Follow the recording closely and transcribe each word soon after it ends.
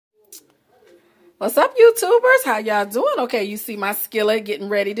What's up, YouTubers? How y'all doing? Okay, you see my skillet getting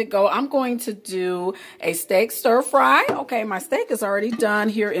ready to go. I'm going to do a steak stir fry. Okay, my steak is already done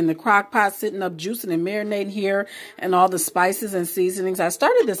here in the crock pot, sitting up juicing and marinating here, and all the spices and seasonings. I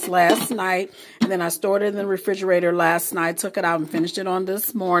started this last night, and then I stored it in the refrigerator last night, took it out and finished it on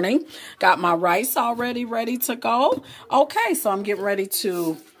this morning. Got my rice already ready to go. Okay, so I'm getting ready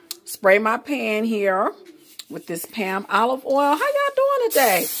to spray my pan here with this Pam olive oil. How y'all doing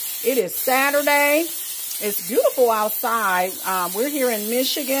today? It is Saturday. It's beautiful outside. We're here in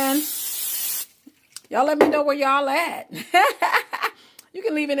Michigan. Y'all let me know where y'all at. You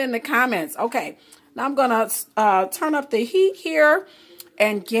can leave it in the comments. Okay, now I'm going to turn up the heat here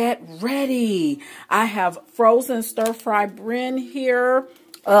and get ready. I have frozen stir-fry blend here.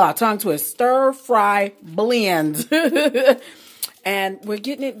 Tongue twist. Stir-fry blend. And we're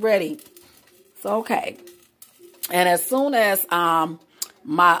getting it ready. So, okay. And as soon as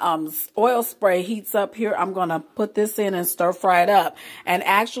my oil spray heats up here, I'm going to put this in and stir fry it up. And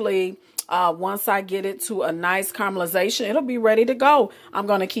actually, once I get it to a nice caramelization, it'll be ready to go. I'm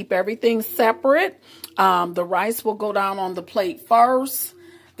going to keep everything separate. The rice will go down on the plate first,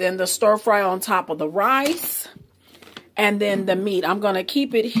 then the stir fry on top of the rice, and then the meat. I'm going to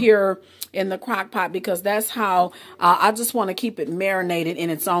keep it here in the crock pot because that's how I just want to keep it marinated in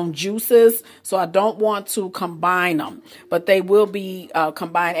its own juices. So I don't want to combine them, but they will be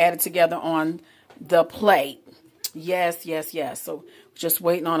combined, added together on the plate. Yes, yes, yes. So just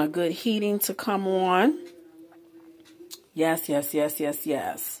waiting on a good heating to come on. Yes, yes, yes, yes,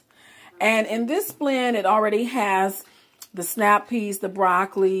 yes. And in this blend, it already has the snap peas, the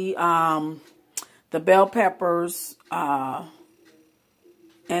broccoli, the bell peppers,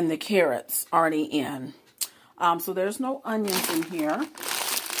 and the carrots already in. So there's no onions in here.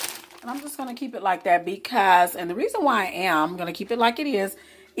 And I'm just going to keep it like that because, and the reason why I am going to keep it like it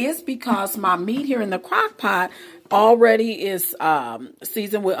is because my meat here in the crock pot already is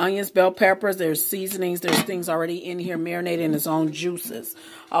seasoned with onions, bell peppers. There's seasonings. There's things already in here marinated in its own juices.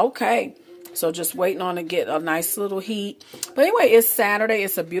 Okay. So just waiting on to get a nice little heat. But anyway, it's Saturday.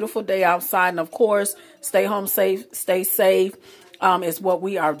 It's a beautiful day outside. And of course, stay home safe, stay safe. Is what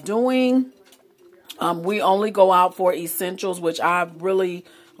we are doing. We only go out for essentials, which I've really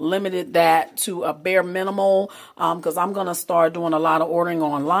limited that to a bare minimal because I'm going to start doing a lot of ordering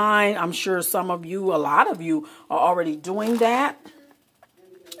online. I'm sure some of you, a lot of you are already doing that.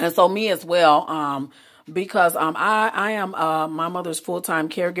 And so me as well, because I am my mother's full-time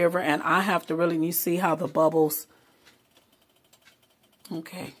caregiver and I have to really, you see how the bubbles,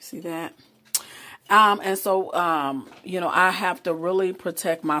 okay, see that? And so, you know, I have to really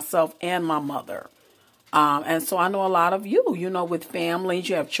protect myself and my mother. And so I know a lot of you, you know, with families,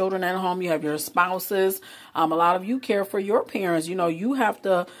 you have children at home, you have your spouses. A lot of you care for your parents. You know, you have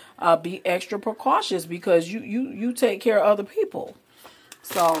to be extra precautious because you take care of other people.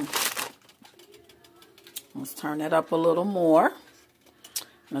 So let's turn that up a little more.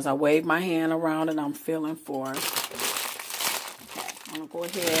 And as I wave my hand around it, I'm feeling for it. Okay, I'm going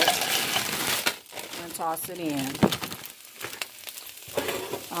to go ahead and toss it in.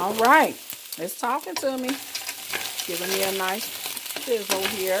 All right, it's talking to me, giving me a nice sizzle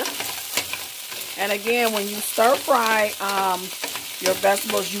here. And again, when you stir fry your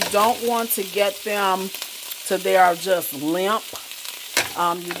vegetables, you don't want to get them to they are just limp.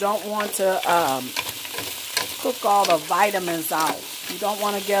 You don't want to cook all the vitamins out. You don't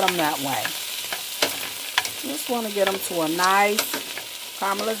want to get them that way. You just want to get them to a nice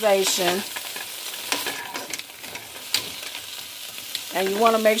caramelization. And you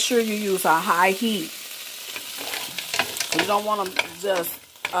want to make sure you use a high heat. You don't want them just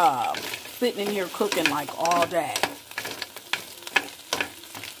sitting in here cooking like all day.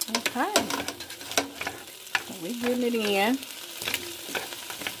 Okay. So we're getting it in.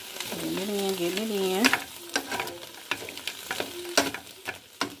 Getting it in, getting it in.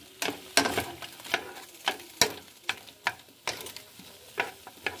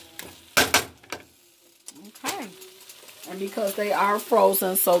 Okay. And because they are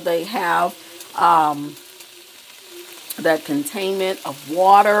frozen, so they have that containment of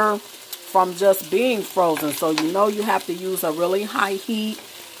water from just being frozen. So you know you have to use a really high heat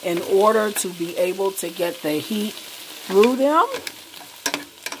in order to be able to get the heat through them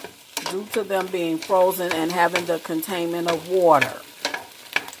due to them being frozen and having the containment of water.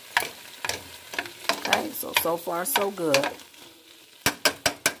 Okay, so far so good.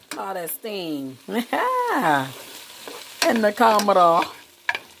 Oh, that steam. And the Commodore.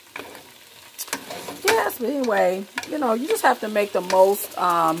 Yes, but anyway, you know, you just have to make the most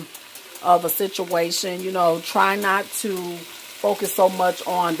of a situation. You know, try not to focus so much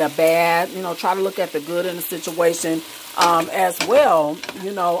on the bad. You know, try to look at the good in the situation as well.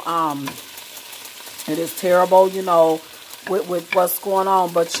 You know, it is terrible, you know, with what's going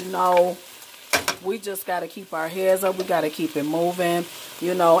on. But, you know, we just got to keep our heads up. We got to keep it moving,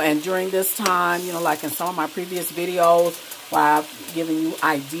 you know. And during this time, you know, like in some of my previous videos where I've given you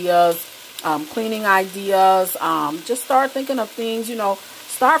ideas, cleaning ideas, just start thinking of things, you know.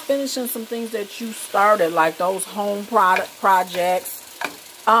 Start finishing some things that you started, like those home projects.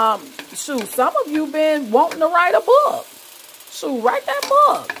 Shoot, some of you been wanting to write a book. Shoot, write that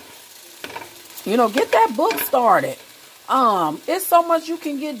book. You know, get that book started. It's so much you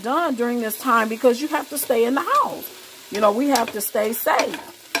can get done during this time because you have to stay in the house. You know, we have to stay safe.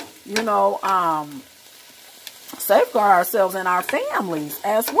 You know, safeguard ourselves and our families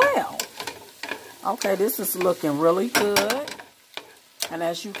as well. Okay, this is looking really good. And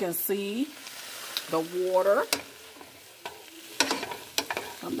as you can see, the water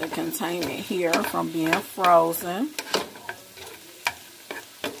from the containment here from being frozen.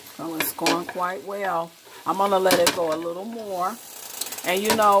 So it's going quite well. I'm going to let it go a little more. And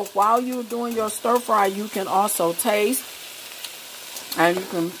you know, while you're doing your stir fry, you can also taste. And you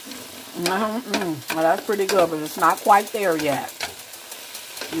can, well, that's pretty good, but it's not quite there yet.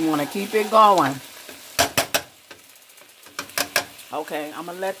 You want to keep it going. Okay, I'm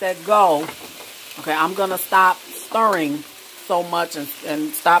going to let that go. Okay, I'm going to stop stirring so much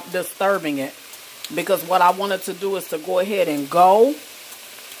and stop disturbing it. Because what I wanted to do is to go ahead and go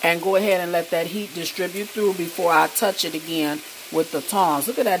and let that heat distribute through before I touch it again with the tongs.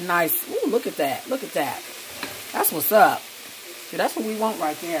 Look at that nice, ooh, look at that. Look at that. That's what's up. See, that's what we want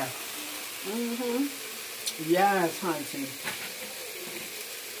right there. Yes, hunty.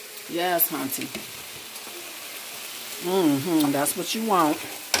 Yes, hunty. That's what you want.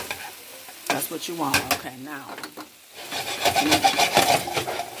 That's what you want. Okay, now.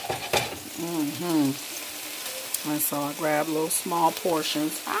 And so I grab little small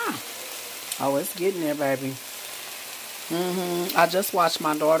portions. Oh, it's getting there, baby. I just watched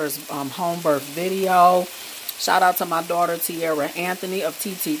my daughter's home birth video. Shout out to my daughter, Tiara Anthony of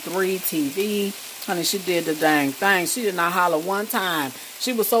TT3 TV. Honey, she did the dang thing. She did not holler one time.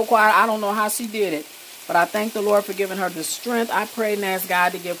 She was so quiet. I don't know how she did it. But I thank the Lord for giving her the strength. I prayed and asked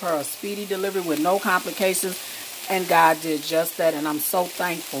God to give her a speedy delivery with no complications. And God did just that. And I'm so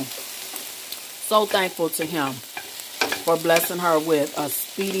thankful. So thankful to Him for blessing her with a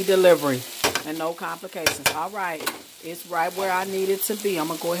speedy delivery and no complications. All right. It's right where I need it to be. I'm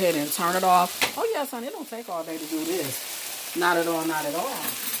going to go ahead and turn it off. Oh, yes, honey. It don't take all day to do this. Not at all. Not at all.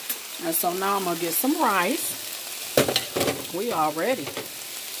 And so now I'm going to get some rice. We are ready.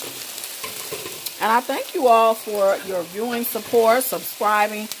 And I thank you all for your viewing support,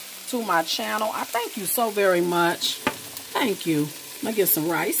 subscribing to my channel. I thank you so very much. Thank you. I'm going to get some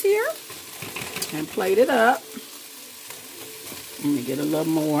rice here and plate it up. Let me get a little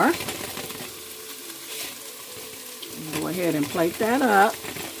more. Go ahead and plate that up.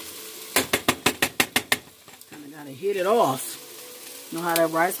 Kind of got to hit it off. You know how that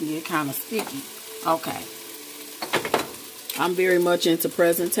rice can get kind of sticky. Okay. I'm very much into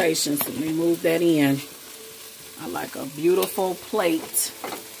presentations. So let me move that in. I like a beautiful plate.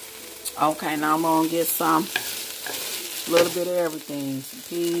 Okay, now I'm going to get some, a little bit of everything. Some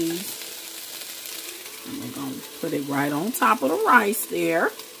peas. And we're going to put it right on top of the rice there.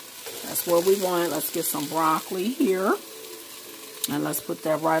 That's what we want. Let's get some broccoli here. And let's put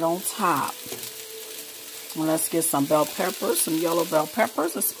that right on top. And let's get some bell peppers, some yellow bell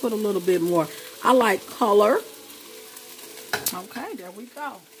peppers. Let's put a little bit more. I like color. Okay, there we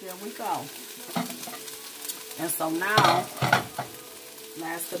go. There we go. And so now,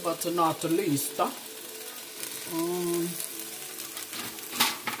 last but not least, okay,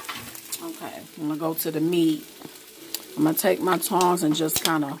 I'm going to go to the meat. I'm going to take my tongs and just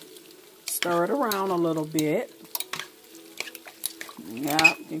kind of stir it around a little bit.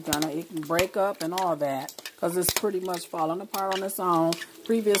 Yeah, it can break up and all that because it's pretty much falling apart on its own.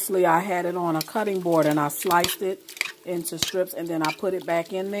 Previously, I had it on a cutting board and I sliced it into strips and then I put it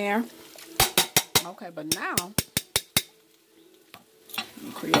back in there. Okay, but now,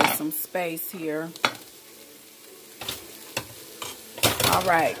 create some space here. All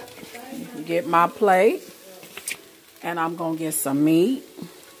right, get my plate and I'm going to get some meat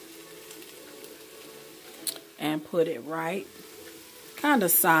and put it right kind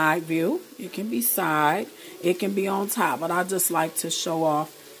of side view. It can be side, it can be on top, but I just like to show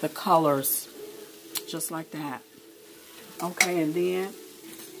off the colors just like that. Okay, and then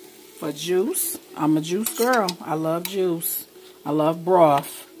for juice, I'm a juice girl. I love juice. I love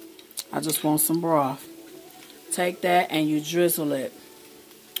broth. I just want some broth. take that and you drizzle it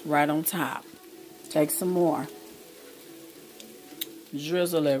right on top. Take some more.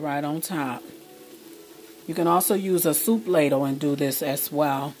 Drizzle it right on top. You can also use a soup ladle and do this as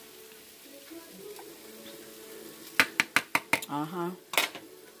well.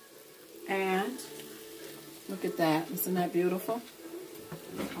 And look at that. Isn't that beautiful?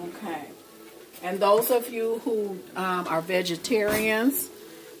 Okay. And those of you who are vegetarians,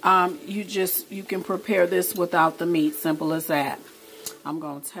 you can prepare this without the meat. Simple as that. I'm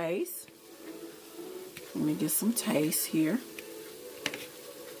going to taste. Let me get some taste here.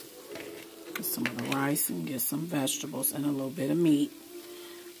 Get some of the rice and get some vegetables and a little bit of meat.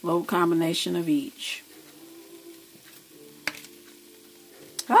 A little combination of each.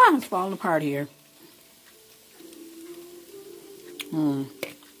 It's falling apart here.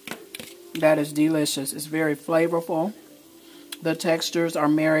 That is delicious. It's very flavorful. The textures are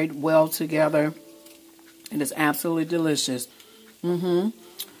married well together. It is absolutely delicious.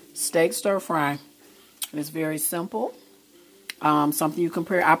 Steak stir fry. It is very simple. Something you can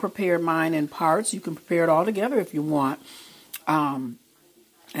prepare. I prepared mine in parts. You can prepare it all together if you want. And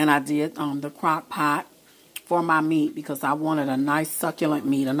I did the crock pot for my meat because I wanted a nice succulent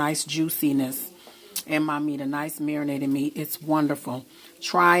meat, a nice juiciness in my meat, a nice marinated meat. It's wonderful.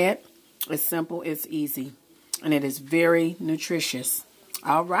 Try it. It's simple. It's easy. And it is very nutritious.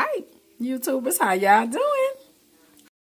 All right, YouTubers, how y'all doing?